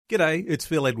G'day, it's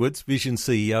Phil Edwards, Vision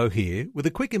CEO here, with a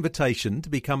quick invitation to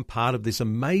become part of this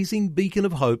amazing beacon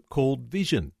of hope called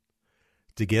Vision.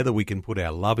 Together we can put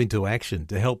our love into action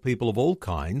to help people of all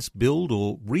kinds build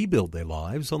or rebuild their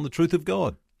lives on the truth of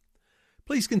God.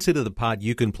 Please consider the part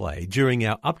you can play during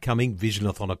our upcoming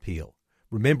Visionathon appeal,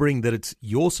 remembering that it's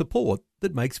your support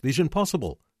that makes Vision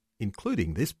possible,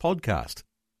 including this podcast.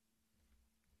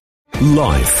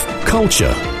 Life,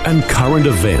 culture, and current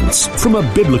events from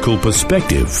a biblical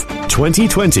perspective.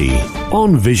 2020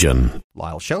 on Vision.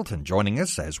 Lyle Shelton joining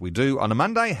us as we do on a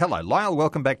Monday. Hello, Lyle.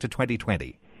 Welcome back to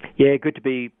 2020. Yeah, good to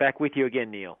be back with you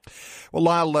again, Neil. Well,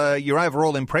 Lyle, your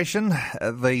overall impression,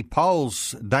 the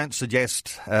polls don't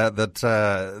suggest that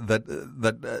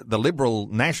the Liberal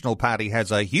National Party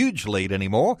has a huge lead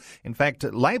anymore. In fact,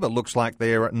 Labor looks like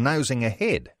they're nosing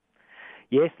ahead.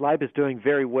 Yes, Labor's doing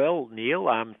very well, Neil.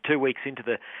 2 weeks into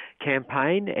the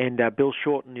campaign, and Bill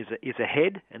Shorten is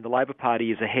ahead, and the Labor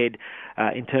Party is ahead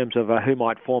in terms of who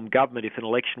might form government if an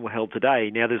election were held today.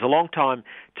 Now, there's a long time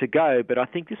to go, but I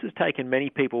think this has taken many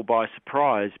people by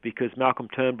surprise because Malcolm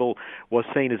Turnbull was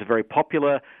seen as a very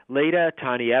popular leader.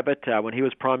 Tony Abbott, when he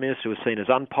was Prime Minister, was seen as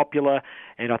unpopular,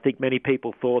 and I think many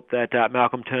people thought that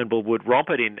Malcolm Turnbull would romp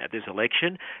it in at this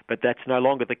election, but that's no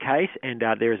longer the case, and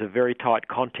there is a very tight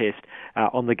contest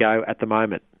on the go at the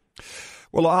moment.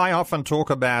 Well, I often talk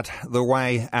about the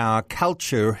way our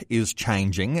culture is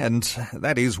changing, and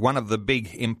that is one of the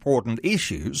big important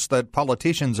issues that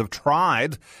politicians have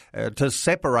tried to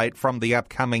separate from the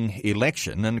upcoming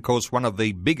election. And, of course, one of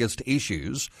the biggest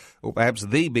issues, or perhaps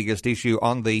the biggest issue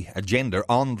on the agenda,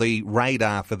 on the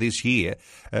radar for this year,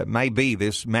 may be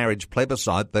this marriage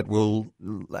plebiscite that will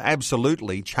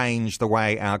absolutely change the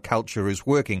way our culture is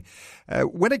working.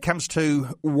 When it comes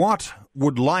to what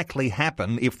would likely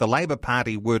happen if the Labor Party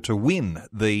were to win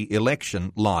the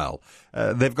election, Lyle,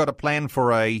 they've got a plan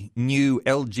for a new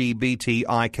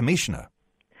LGBTI commissioner.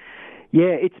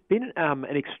 Yeah, it's been an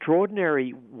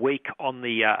extraordinary week on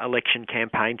the election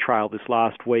campaign trail this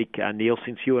last week, Neil,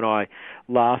 since you and I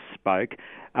last spoke.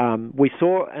 We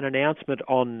saw an announcement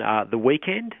on the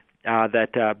weekend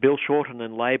that Bill Shorten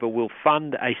and Labor will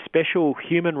fund a special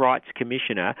human rights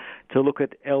commissioner to look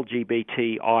at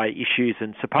LGBTI issues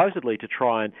and supposedly to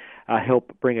try and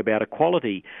help bring about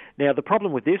equality. Now, the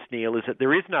problem with this, Neil, is that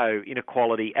there is no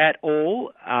inequality at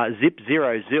all,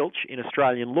 zero zilch in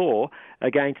Australian law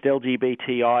against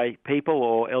LGBTI people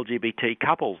or LGBT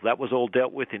couples. That was all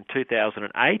dealt with in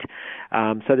 2008.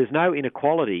 So there's no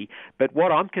inequality. But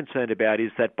what I'm concerned about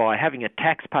is that by having a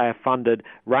taxpayer-funded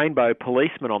rainbow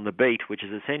policeman on the beat, which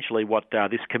is essentially what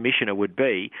this commissioner would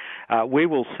be, we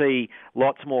will see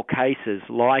lots more cases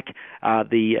like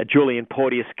the Julian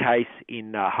Porteous case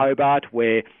in Hobart,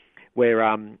 where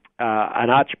an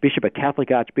archbishop, a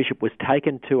Catholic archbishop, was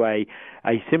taken to a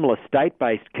similar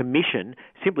state-based commission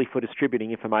simply for distributing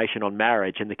information on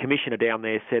marriage. And the commissioner down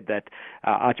there said that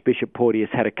Archbishop Porteous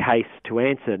had a case to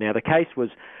answer. Now, the case was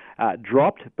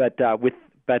dropped, but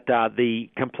the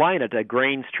complainant, a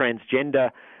Greens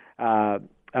transgender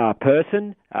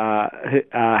person who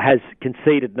has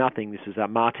conceded nothing. This is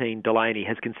Martine Delaney,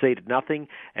 has conceded nothing,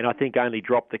 and I think only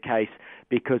dropped the case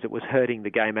because it was hurting the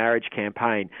gay marriage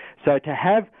campaign. So to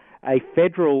have a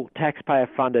federal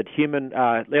taxpayer-funded human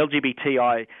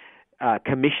LGBTI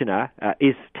commissioner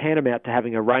is tantamount to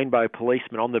having a rainbow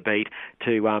policeman on the beat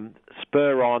to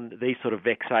spur on these sort of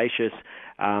vexatious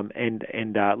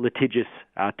and litigious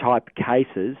type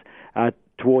cases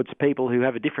towards people who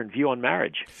have a different view on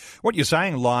marriage. What you're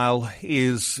saying, Lyle,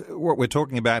 is what we're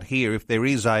talking about here. If there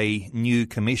is a new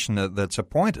commissioner that's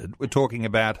appointed, we're talking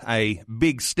about a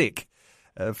big stick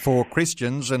for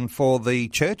Christians and for the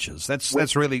churches.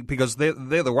 That's really because they're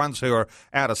the ones who are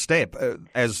out of step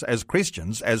as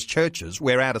Christians, as churches.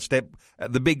 We're out of step.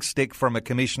 The big stick from a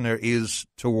commissioner is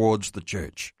towards the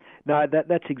church. No,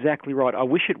 that's exactly right. I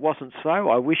wish it wasn't so.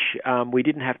 I wish we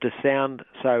didn't have to sound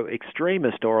so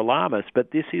extremist or alarmist, but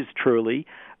this is truly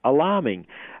alarming.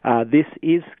 This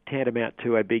is tantamount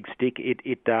to a big stick.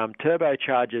 It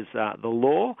turbocharges the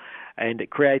law, and it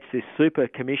creates this super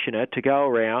commissioner to go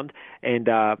around and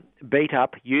beat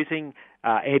up using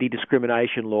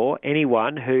anti-discrimination law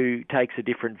anyone who takes a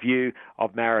different view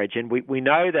of marriage. And we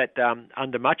know that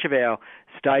under much of our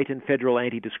state and federal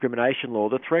anti-discrimination law,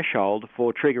 the threshold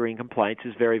for triggering complaints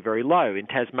is very, very low. In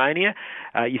Tasmania,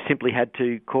 you simply had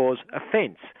to cause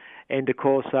offence. And, of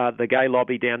course, the gay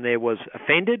lobby down there was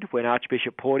offended when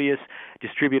Archbishop Porteous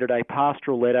distributed a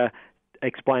pastoral letter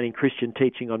explaining Christian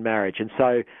teaching on marriage. And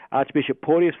so Archbishop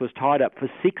Porteous was tied up for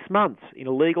 6 months in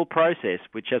a legal process,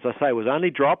 which, as I say, was only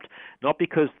dropped not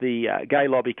because the gay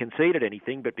lobby conceded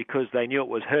anything, but because they knew it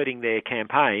was hurting their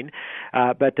campaign.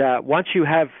 But once you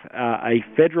have a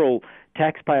federal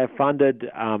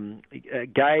taxpayer-funded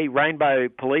gay rainbow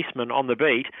policeman on the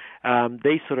beat,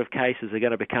 these sort of cases are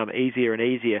going to become easier and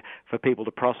easier for people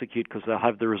to prosecute because they'll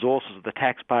have the resources of the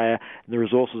taxpayer and the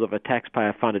resources of a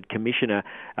taxpayer-funded commissioner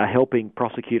helping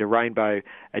prosecute a rainbow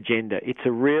agenda. It's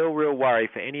a real worry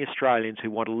for any Australians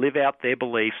who want to live out their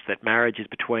beliefs that marriage is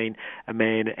between a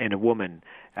man and a woman.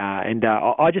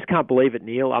 I just can't believe it,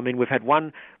 Neil. I mean, we've had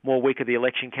one more week of the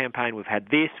election campaign. We've had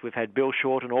this. We've had Bill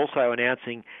Shorten also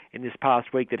announcing in this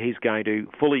past week that he's going to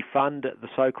fully fund the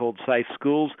so-called Safe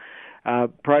Schools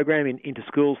program into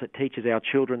schools that teaches our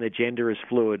children their gender is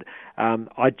fluid.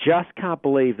 I just can't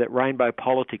believe that rainbow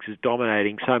politics is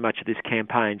dominating so much of this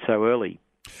campaign so early.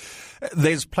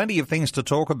 There's plenty of things to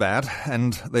talk about,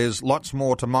 and there's lots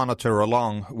more to monitor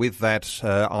along with that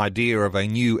idea of a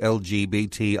new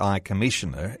LGBTI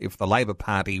commissioner if the Labor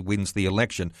Party wins the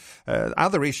election.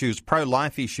 Other issues,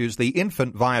 pro-life issues, the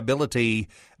infant viability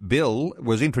bill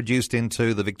was introduced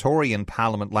into the Victorian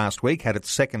Parliament last week, had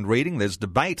its second reading. There's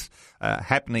debate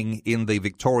happening in the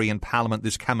Victorian Parliament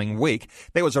this coming week.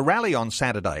 There was a rally on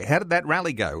Saturday. How did that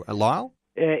rally go, Lyle?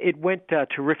 It went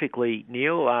terrifically,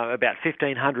 Neil. About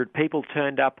 1,500 people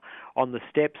turned up on the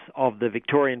steps of the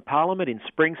Victorian Parliament in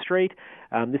Spring Street.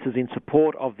 This is in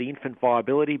support of the Infant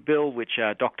Viability Bill, which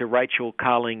Dr. Rachel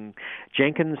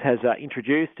Carling-Jenkins has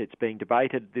introduced. It's being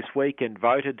debated this week and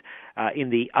voted in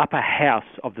the upper house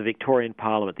of the Victorian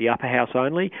Parliament, the upper house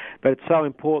only. But it's so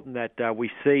important that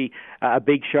we see a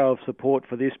big show of support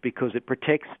for this because it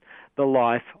protects the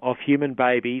life of human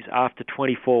babies after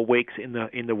 24 weeks in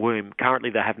the womb. Currently,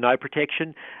 they have no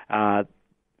protection.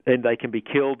 And they can be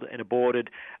killed and aborted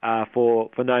for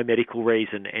no medical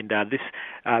reason. And this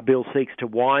bill seeks to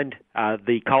wind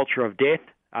the culture of death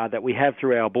that we have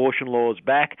through our abortion laws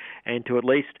back, and to at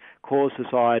least cause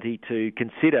society to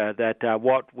consider that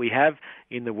what we have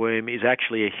in the womb is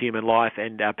actually a human life,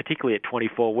 and particularly at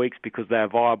 24 weeks because they are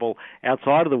viable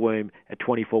outside of the womb at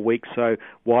 24 weeks. So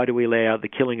why do we allow the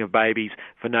killing of babies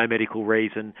for no medical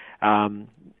reason after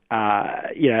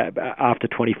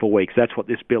 24 weeks? That's what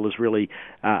this bill is really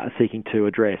seeking to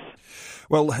address.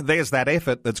 Well, there's that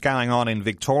effort that's going on in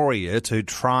Victoria to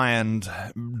try and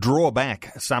draw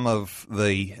back some of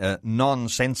the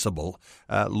nonsensible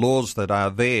laws that are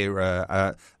there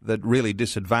that really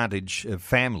disadvantage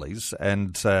families,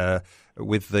 and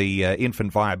with the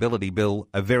Infant Viability Bill,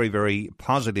 a very, very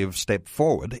positive step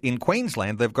forward. In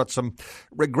Queensland, they've got some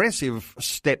regressive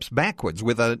steps backwards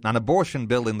with an abortion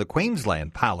bill in the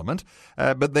Queensland Parliament,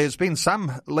 but there's been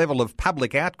some level of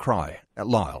public outcry,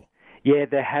 Lyle. Yeah,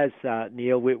 there has,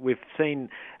 Neil. We've seen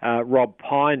Rob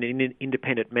Pine, an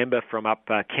independent member from up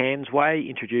Cairns Way,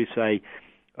 introduce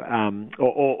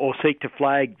or seek to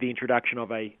flag the introduction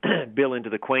of a bill into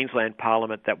the Queensland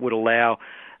Parliament that would allow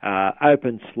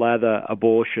open slather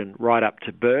abortion right up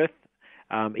to birth.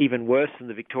 Even worse than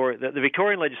the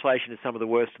Victorian legislation is some of the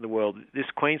worst in the world. This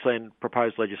Queensland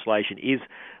proposed legislation is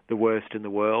the worst in the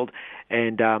world,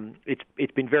 and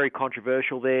it's been very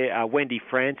controversial there. Wendy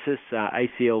Francis,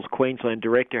 ACL's Queensland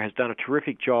director, has done a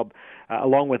terrific job,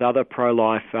 along with other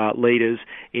pro-life leaders,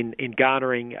 in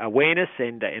garnering awareness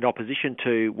and opposition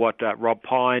to what Rob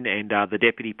Pine and the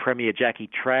Deputy Premier Jackie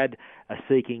Trad are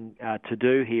seeking to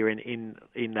do here in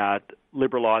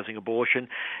liberalising abortion.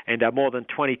 And more than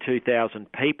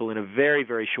 22,000 people in a very,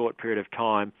 very short period of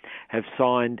time have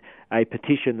signed a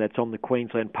petition that's on the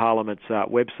Queensland Parliament's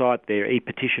website, their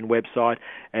e-petition website,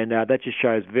 and that just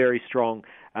shows very strong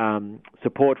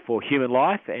support for human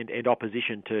life and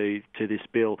opposition to this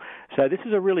bill. So this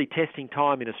is a really testing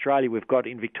time in Australia. We've got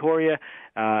in Victoria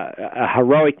a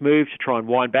heroic move to try and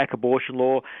wind back abortion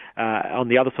law. On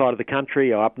the other side of the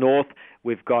country, or up north,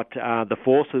 we've got the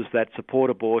forces that support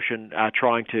abortion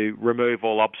trying to remove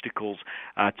all obstacles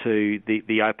to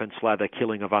the open slather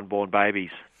killing of unborn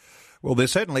babies. Well,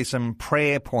 there's certainly some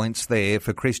prayer points there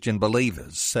for Christian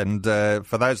believers. And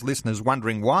for those listeners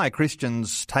wondering why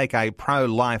Christians take a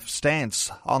pro-life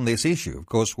stance on this issue, of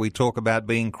course, we talk about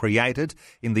being created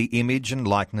in the image and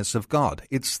likeness of God.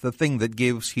 It's the thing that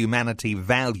gives humanity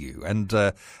value. And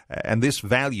this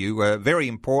value, very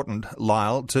important,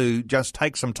 Lyle, to just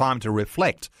take some time to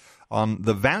reflect on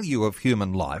the value of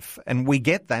human life. And we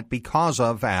get that because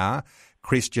of our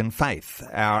Christian faith,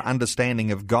 our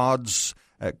understanding of God's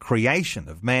creation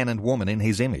of man and woman in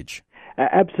his image.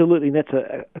 Absolutely, and that's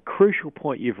a crucial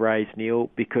point you've raised, Neil,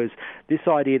 because this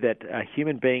idea that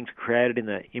human beings created in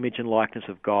the image and likeness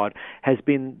of God has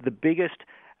been the biggest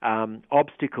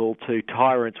obstacle to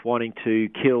tyrants wanting to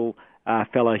kill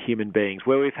fellow human beings,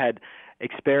 where we've had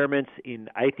experiments in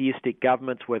atheistic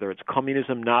governments, whether it's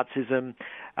communism, Nazism,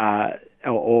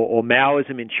 or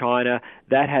Maoism in China,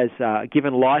 that has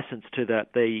given license to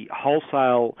the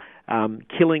wholesale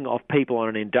killing of people on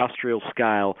an industrial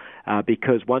scale,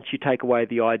 because once you take away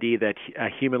the idea that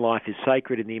human life is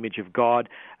sacred in the image of God,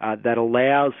 that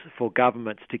allows for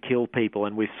governments to kill people,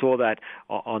 and we saw that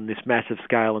on this massive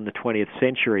scale in the 20th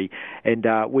century. And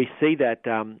we see that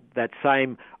that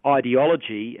same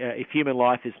ideology, if human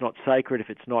life is not sacred, if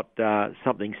it's not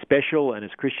something special, and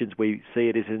as Christians we see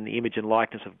it as in the image and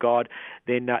likeness of God,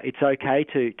 then it's okay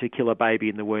to kill a baby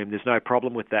in the womb. There's no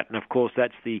problem with that. And of course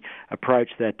that's the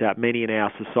approach that many in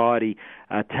our society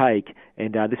take,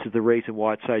 and this is the reason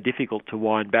why it's so difficult to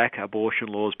wind back abortion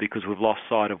laws, because we've lost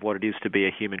sight of what it is to be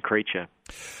a human creature.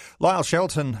 Lyle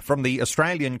Shelton from the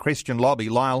Australian Christian Lobby.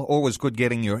 Lyle, always good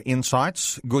getting your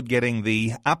insights, good getting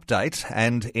the update,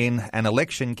 and in an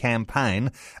election campaign,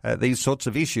 these sorts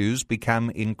of issues become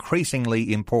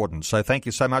increasingly important. So thank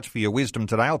you so much for your wisdom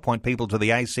today. I'll point people to the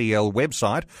ACL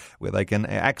website where they can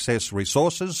access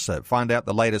resources, find out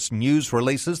the latest news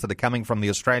releases that are coming from the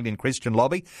Australian Christian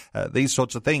Lobby. These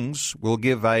sorts of things will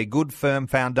give a good firm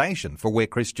foundation for where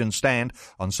Christians stand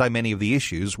on so many of the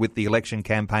issues with the election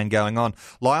campaign going on.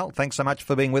 Lyle, thanks so much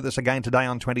for being with us again today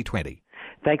on 2020.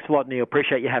 Thanks a lot, Neil.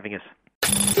 Appreciate you having us.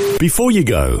 Before you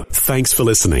go, thanks for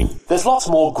listening. There's lots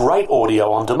more great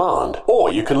audio on demand,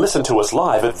 or you can listen to us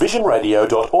live at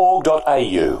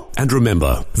visionradio.org.au. And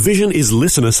remember, Vision is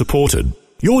listener supported.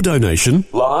 Your donation,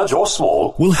 large or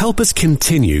small, will help us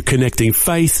continue connecting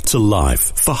faith to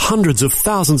life for hundreds of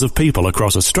thousands of people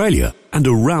across Australia and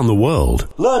around the world.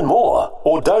 Learn more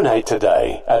or donate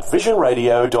today at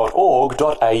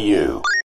visionradio.org.au.